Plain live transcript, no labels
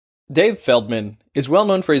Dave Feldman is well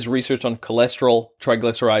known for his research on cholesterol,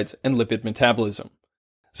 triglycerides, and lipid metabolism.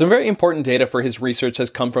 Some very important data for his research has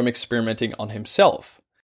come from experimenting on himself.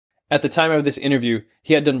 At the time of this interview,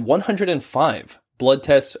 he had done 105 blood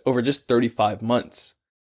tests over just 35 months.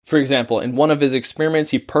 For example, in one of his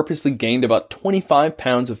experiments, he purposely gained about 25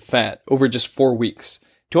 pounds of fat over just 4 weeks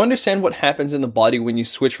to understand what happens in the body when you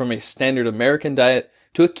switch from a standard American diet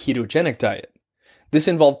to a ketogenic diet. This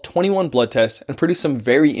involved 21 blood tests and produced some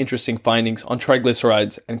very interesting findings on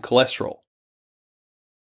triglycerides and cholesterol.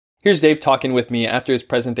 Here's Dave talking with me after his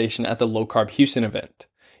presentation at the Low Carb Houston event.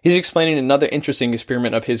 He's explaining another interesting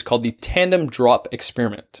experiment of his called the Tandem Drop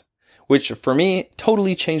Experiment, which for me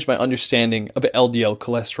totally changed my understanding of LDL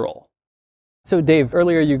cholesterol. So Dave,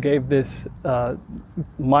 earlier you gave this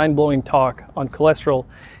mind-blowing talk on cholesterol,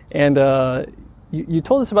 and you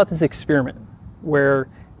told us about this experiment where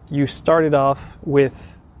you started off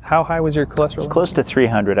with, how high was your cholesterol? It was close to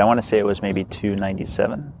 300. I want to say it was maybe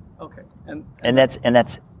 297. Okay. And that's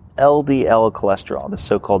LDL cholesterol, the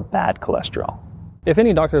so-called bad cholesterol. If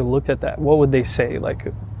any doctor looked at that, what would they say?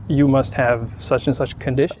 Like, you must have such and such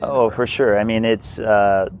condition? Oh, for sure. I mean, it's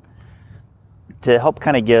to help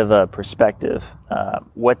kind of give a perspective.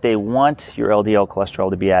 What they want your LDL cholesterol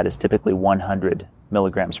to be at is typically 100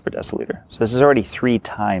 milligrams per deciliter. So this is already 3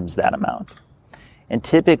 times that amount. And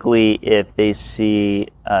typically, if they see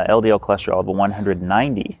LDL cholesterol of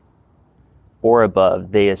 190 or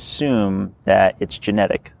above, they assume that it's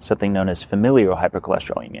genetic, something known as familial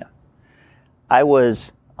hypercholesterolemia. I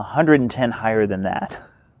was 110 higher than that,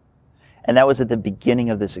 and that was at the beginning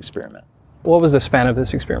of this experiment. What was the span of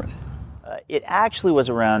this experiment? It actually was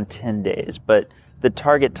around 10 days, but the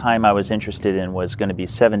target time I was interested in was going to be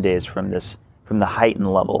 7 days from the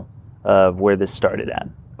heightened level of where this started at.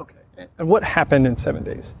 Okay. And what happened in 7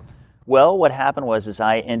 days? Well, what happened was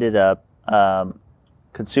I ended up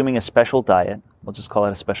consuming a special diet, we'll just call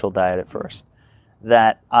it a special diet at first,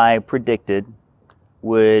 that I predicted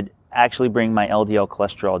would actually bring my LDL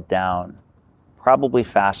cholesterol down probably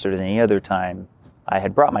faster than any other time I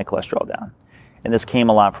had brought my cholesterol down. And this came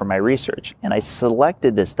a lot from my research. And I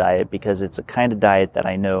selected this diet because it's a kind of diet that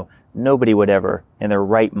I know nobody would ever, in their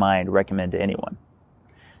right mind, recommend to anyone.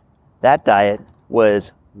 That diet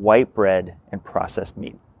was white bread and processed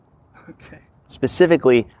meat. Okay.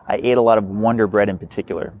 Specifically, I ate a lot of Wonder Bread in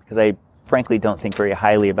particular, because I frankly don't think very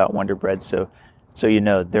highly about Wonder Bread, so you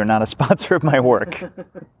know, they're not a sponsor of my work.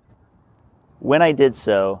 When I did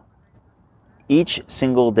so, each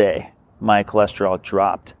single day, my cholesterol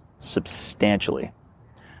dropped substantially,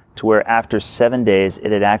 to where after 7 days,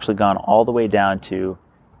 it had actually gone all the way down to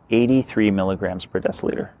 83 milligrams per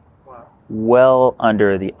deciliter. Wow. Well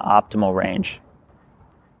under the optimal range.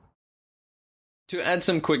 To add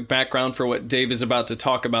some quick background for what Dave is about to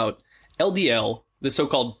talk about, LDL, the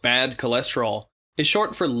so-called bad cholesterol, is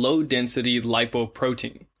short for low-density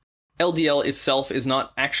lipoprotein. LDL itself is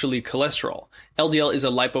not actually cholesterol. LDL is a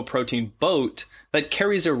lipoprotein boat that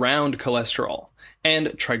carries around cholesterol and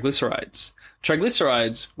triglycerides.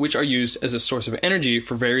 Triglycerides, which are used as a source of energy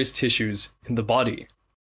for various tissues in the body.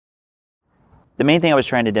 The main thing I was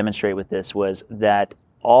trying to demonstrate with this was that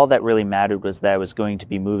all that really mattered was that I was going to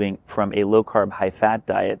be moving from a low-carb, high-fat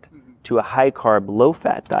diet to a high-carb,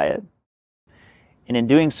 low-fat diet. And in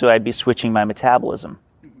doing so, I'd be switching my metabolism.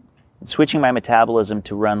 And switching my metabolism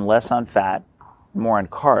to run less on fat, more on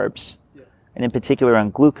carbs, and in particular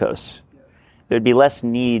on glucose. There'd be less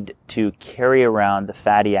need to carry around the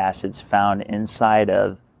fatty acids found inside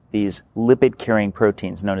of these lipid-carrying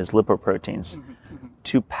proteins, known as lipoproteins,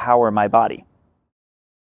 to power my body.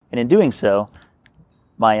 And in doing so,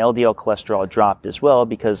 my LDL cholesterol dropped as well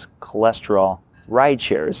because cholesterol ride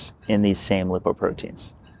shares in these same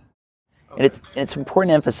lipoproteins. Okay. And it's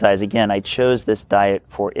important to emphasize, again, I chose this diet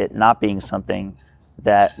for it not being something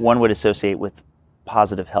that one would associate with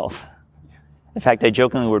positive health. In fact, I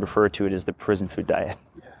jokingly would refer to it as the prison food diet.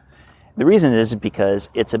 The reason is because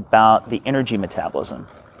it's about the energy metabolism.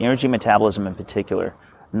 The energy metabolism in particular,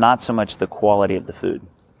 not so much the quality of the food.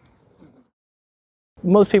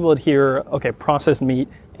 Most people would hear, okay, processed meat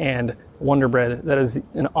and Wonder Bread, that is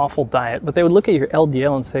an awful diet. But they would look at your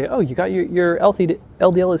LDL and say, oh, you got your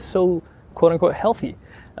LDL is so quote-unquote healthy.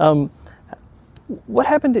 What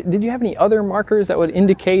happened? Did you have any other markers that would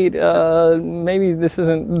indicate maybe this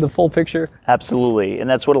isn't the full picture? Absolutely, and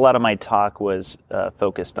that's what a lot of my talk was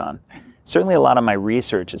focused on. Certainly a lot of my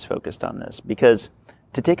research is focused on this, because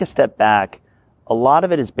to take a step back, a lot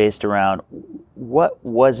of it is based around what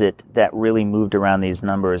was it that really moved around these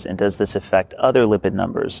numbers, and does this affect other lipid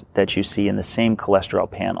numbers that you see in the same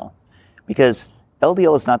cholesterol panel? Because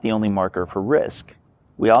LDL is not the only marker for risk.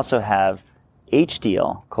 We also have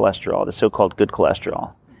HDL cholesterol, the so-called good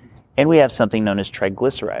cholesterol, and we have something known as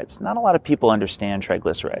triglycerides. Not a lot of people understand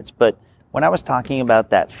triglycerides, but when I was talking about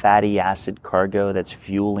that fatty acid cargo that's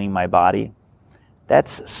fueling my body,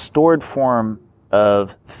 that's stored form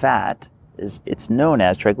of fat, it's known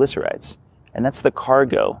as triglycerides, and that's the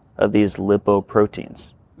cargo of these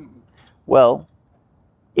lipoproteins. Well,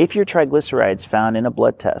 if your triglycerides found in a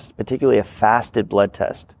blood test, particularly a fasted blood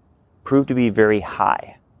test, prove to be very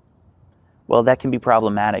high, well, that can be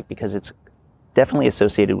problematic because it's definitely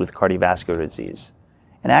associated with cardiovascular disease.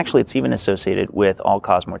 And actually, it's even associated with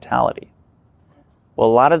all-cause mortality. Well,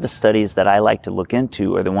 a lot of the studies that I like to look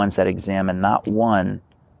into are the ones that examine not one,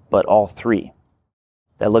 but all three.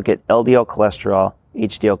 That look at LDL cholesterol,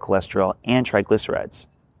 HDL cholesterol, and triglycerides.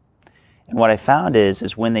 And what I found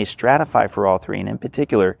is when they stratify for all three, and in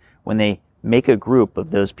particular, when they make a group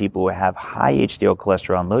of those people who have high HDL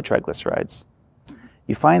cholesterol and low triglycerides,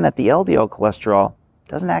 you find that the LDL cholesterol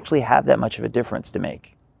doesn't actually have that much of a difference to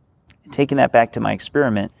make. Taking that back to my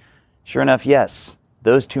experiment, sure enough, yes,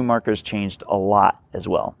 those two markers changed a lot as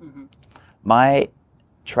well. My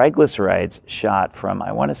triglycerides shot from,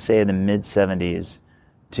 I want to say, the mid-70s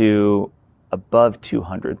to above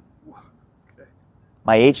 200.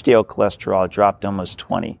 My HDL cholesterol dropped almost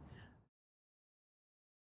 20.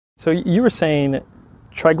 So you were saying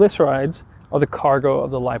triglycerides are the cargo of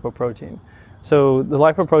the lipoprotein. So the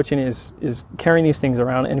lipoprotein is carrying these things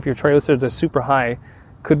around, and if your triglycerides are super high,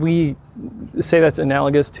 could we say that's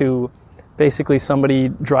analogous to basically somebody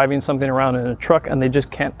driving something around in a truck and they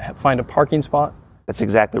just can't find a parking spot? That's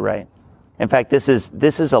exactly right. In fact, this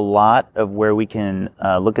is a lot of where we can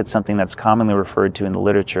look at something that's commonly referred to in the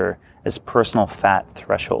literature as personal fat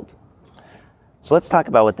threshold. So let's talk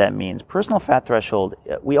about what that means. Personal fat threshold,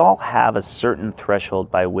 we all have a certain threshold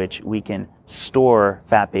by which we can store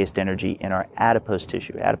fat-based energy in our adipose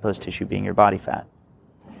tissue being your body fat.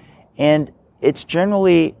 And it's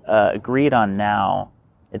generally agreed on now,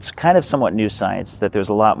 it's kind of somewhat new science, that there's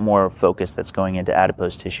a lot more focus that's going into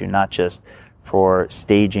adipose tissue, not just for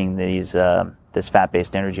staging this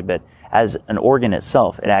fat-based energy, but as an organ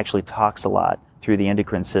itself, it actually talks a lot through the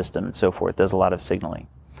endocrine system and so forth, does a lot of signaling.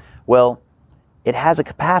 Well, it has a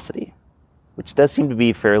capacity, which does seem to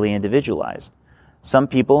be fairly individualized. Some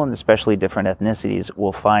people, and especially different ethnicities,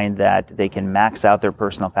 will find that they can max out their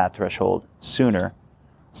personal fat threshold sooner.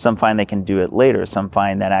 Some find they can do it later. Some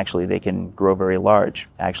find that actually they can grow very large,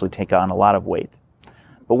 actually take on a lot of weight.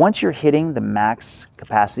 But once you're hitting the max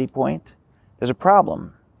capacity point, there's a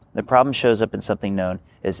problem. The problem shows up in something known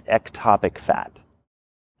as ectopic fat.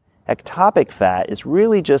 Ectopic fat is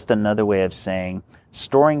really just another way of saying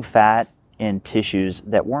storing fat in tissues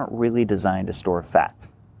that weren't really designed to store fat.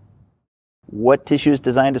 What tissue is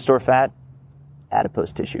designed to store fat?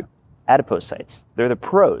 Adipose tissue. Adipocytes. They're the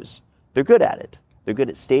pros. They're good at it. They're good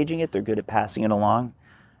at staging it. They're good at passing it along.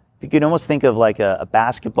 You could almost think of like a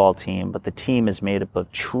basketball team, but the team is made up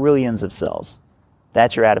of trillions of cells.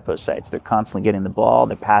 That's your adipocytes. They're constantly getting the ball.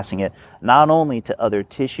 They're passing it not only to other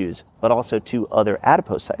tissues, but also to other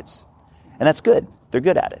adipocytes. And that's good. They're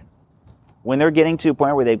good at it. When they're getting to a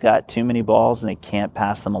point where they've got too many balls and they can't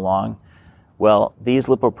pass them along, well, these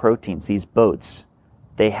lipoproteins, these boats,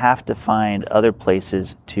 they have to find other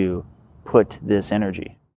places to put this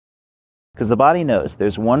energy. Because the body knows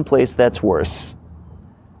there's one place that's worse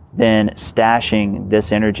than stashing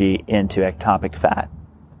this energy into ectopic fat,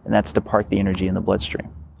 and that's to park the energy in the bloodstream.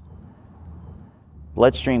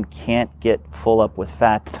 Bloodstream can't get full up with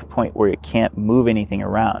fat to the point where it can't move anything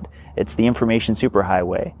around. It's the information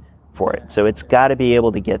superhighway for it. So it's got to be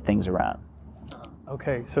able to get things around.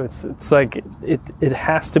 Okay, so it's like it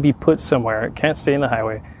has to be put somewhere. It can't stay in the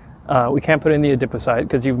highway. We can't put it in the adipocyte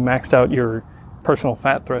because you've maxed out your personal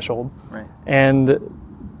fat threshold. Right. And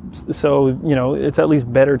so, you know, it's at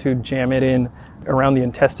least better to jam it in around the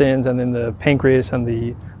intestines and then the pancreas and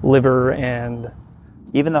the liver, and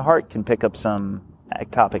even the heart can pick up some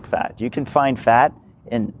ectopic fat. You can find fat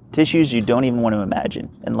in tissues you don't even want to imagine.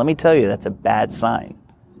 And let me tell you, that's a bad sign.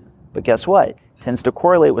 But guess what? It tends to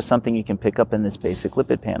correlate with something you can pick up in this basic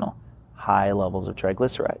lipid panel, high levels of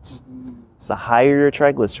triglycerides. So the higher your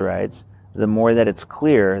triglycerides, the more that it's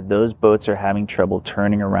clear those boats are having trouble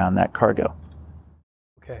turning around that cargo.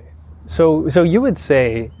 Okay. So you would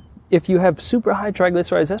say if you have super high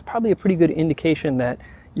triglycerides, that's probably a pretty good indication that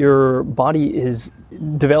your body is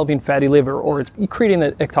developing fatty liver, or it's creating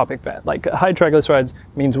that ectopic fat. Like high triglycerides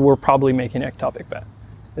means we're probably making ectopic fat.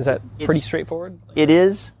 Is that pretty straightforward? It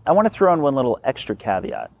is. I want to throw in one little extra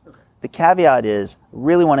caveat. Okay. The caveat is,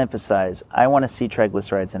 really want to emphasize, I want to see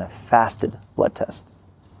triglycerides in a fasted blood test.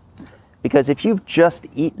 Because if you've just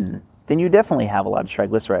eaten, then you definitely have a lot of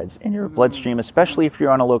triglycerides in your bloodstream, especially if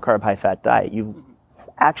you're on a low-carb, high-fat diet. You've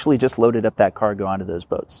actually just loaded up that cargo onto those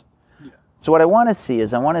boats. So what I want to see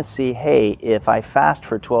is hey, if I fast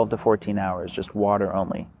for 12 to 14 hours, just water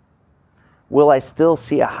only, will I still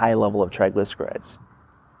see a high level of triglycerides?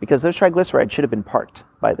 Because those triglycerides should have been parked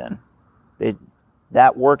by then.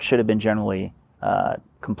 That work should have been generally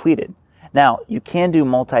completed. Now, you can do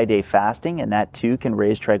multi-day fasting, and that too can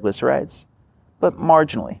raise triglycerides, but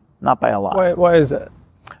marginally, not by a lot. Why is that?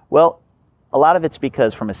 Well, a lot of it's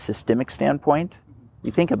because from a systemic standpoint,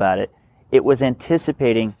 you think about it, it was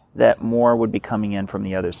anticipating that more would be coming in from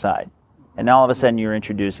the other side. And now all of a sudden you're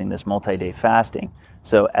introducing this multi-day fasting.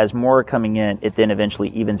 So as more are coming in, it then eventually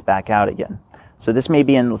evens back out again. So this may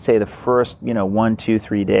be in, let's say, the first 1, 2,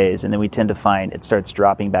 3 days, and then we tend to find it starts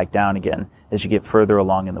dropping back down again as you get further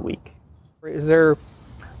along in the week. Is there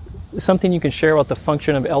something you can share about the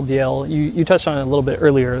function of LDL? You touched on it a little bit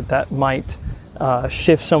earlier that might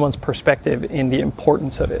shift someone's perspective in the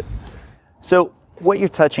importance of it. So what you're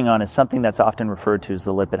touching on is something that's often referred to as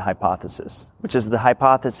the lipid hypothesis, which is the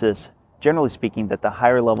hypothesis, generally speaking, that the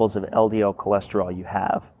higher levels of LDL cholesterol you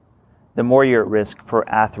have, the more you're at risk for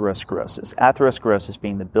atherosclerosis. Atherosclerosis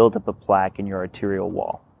being the buildup of plaque in your arterial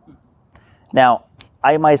wall. Now,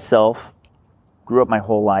 I myself grew up my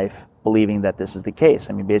whole life believing that this is the case.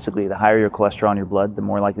 I mean, basically, the higher your cholesterol in your blood, the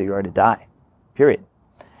more likely you are to die, period.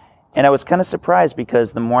 And I was kind of surprised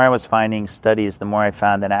because the more I was finding studies, the more I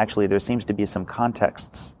found that actually there seems to be some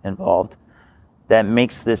contexts involved that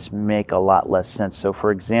makes this make a lot less sense. So,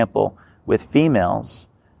 for example, with females,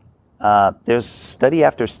 there's study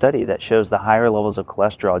after study that shows the higher levels of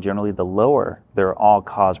cholesterol, generally the lower their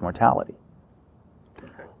all-cause mortality.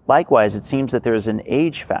 Likewise, it seems that there's an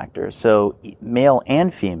age factor. So male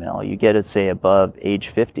and female, you get to say above age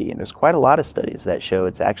 50, and there's quite a lot of studies that show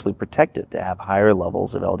it's actually protective to have higher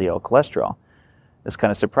levels of LDL cholesterol. This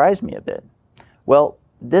kind of surprised me a bit. Well,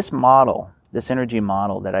 this model, this energy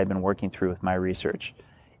model that I've been working through with my research,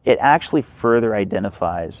 it actually further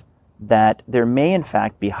identifies that there may in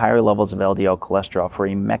fact be higher levels of LDL cholesterol for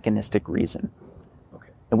a mechanistic reason.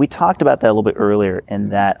 And we talked about that a little bit earlier in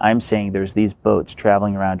that I'm saying there's these boats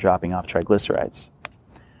traveling around dropping off triglycerides.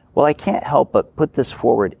 Well, I can't help but put this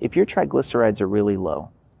forward. If your triglycerides are really low,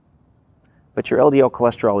 but your LDL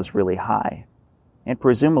cholesterol is really high, and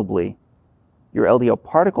presumably your LDL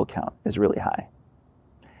particle count is really high,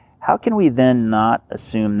 how can we then not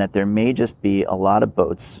assume that there may just be a lot of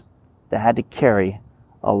boats that had to carry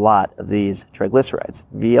a lot of these triglycerides,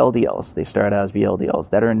 VLDLs, they start out as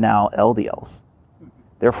VLDLs, that are now LDLs.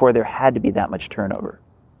 Therefore, there had to be that much turnover.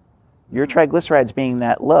 Your triglycerides being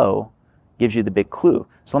that low gives you the big clue.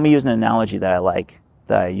 So let me use an analogy that I like,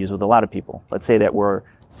 that I use with a lot of people. Let's say that we're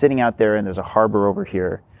sitting out there and there's a harbor over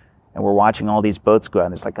here, and we're watching all these boats go out,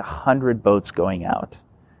 and there's like 100 boats going out.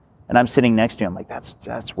 And I'm sitting next to you, I'm like,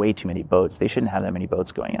 that's way too many boats. They shouldn't have that many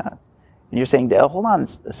boats going out. And you're saying, Dale, hold on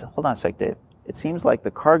a sec, Dave. It seems like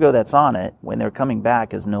the cargo that's on it, when they're coming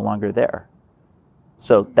back, is no longer there.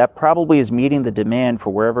 So that probably is meeting the demand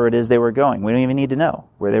for wherever it is they were going. We don't even need to know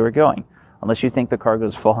where they were going, unless you think the cargo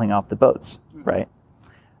is falling off the boats, right?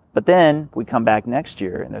 But then we come back next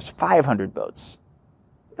year and there's 500 boats.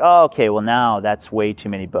 Oh, okay, well now that's way too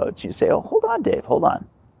many boats. You say, oh, hold on, Dave, hold on.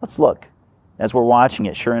 Let's look. As we're watching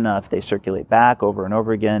it, sure enough, they circulate back over and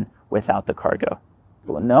over again without the cargo.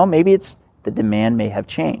 Well, no, maybe it's the demand may have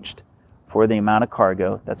changed for the amount of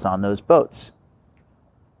cargo that's on those boats.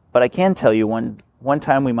 But I can tell you one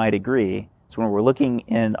time we might agree is when we're looking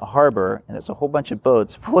in a harbor and there's a whole bunch of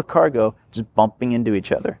boats full of cargo just bumping into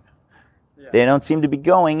each other. Yeah. They don't seem to be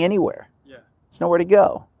going anywhere. Yeah. There's nowhere to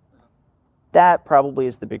go. That probably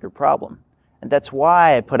is the bigger problem. And that's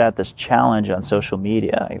why I put out this challenge on social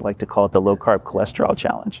media. I like to call it the low-carb cholesterol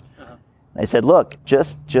challenge. Uh-huh. I said, look,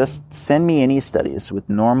 just send me any studies with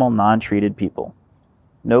normal, non-treated people.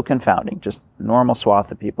 No confounding, just normal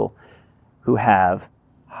swath of people who have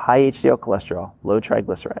high HDL cholesterol, low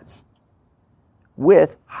triglycerides,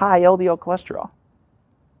 with high LDL cholesterol.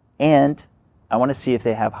 And I want to see if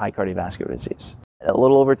they have high cardiovascular disease. A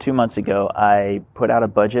little over 2 months ago, I put out a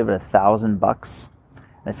budget of $1,000.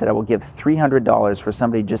 And I said I will give $300 for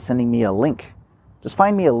somebody just sending me a link. Just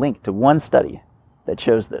find me a link to one study that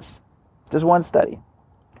shows this. Just one study.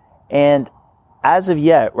 And as of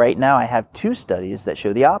yet, right now, I have 2 studies that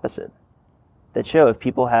show the opposite. That show if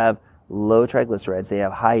people have low triglycerides, they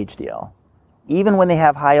have high HDL. Even when they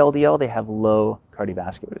have high LDL, they have low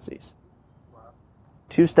cardiovascular disease. Wow.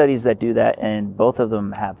 2 studies that do that, and both of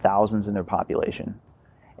them have thousands in their population.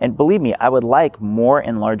 And believe me, I would like more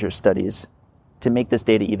and larger studies to make this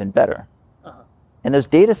data even better. Uh-huh. And those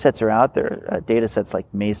data sets are out there, data sets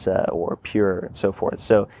like MESA or PURE and so forth.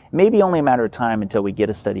 So it may be only a matter of time until we get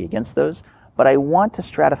a study against those, but I want to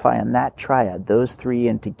stratify on that triad, those three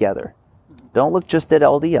in together. Don't look just at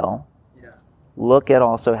LDL. Look at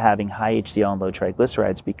also having high HDL and low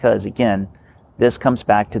triglycerides because, again, this comes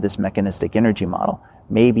back to this mechanistic energy model.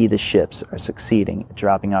 Maybe the ships are succeeding at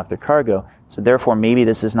dropping off their cargo, so therefore maybe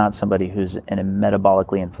this is not somebody who's in a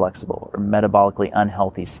metabolically inflexible or metabolically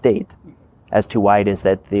unhealthy state as to why it is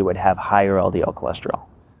that they would have higher LDL cholesterol.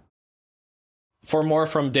 For more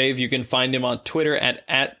from Dave, you can find him on Twitter at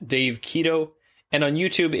 @DaveKeto and on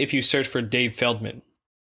YouTube if you search for Dave Feldman.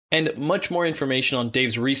 And much more information on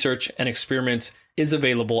Dave's research and experiments is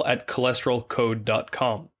available at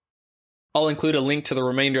cholesterolcode.com. I'll include a link to the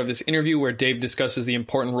remainder of this interview where Dave discusses the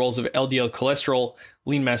important roles of LDL cholesterol,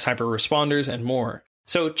 lean mass hyperresponders, and more,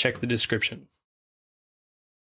 so check the description.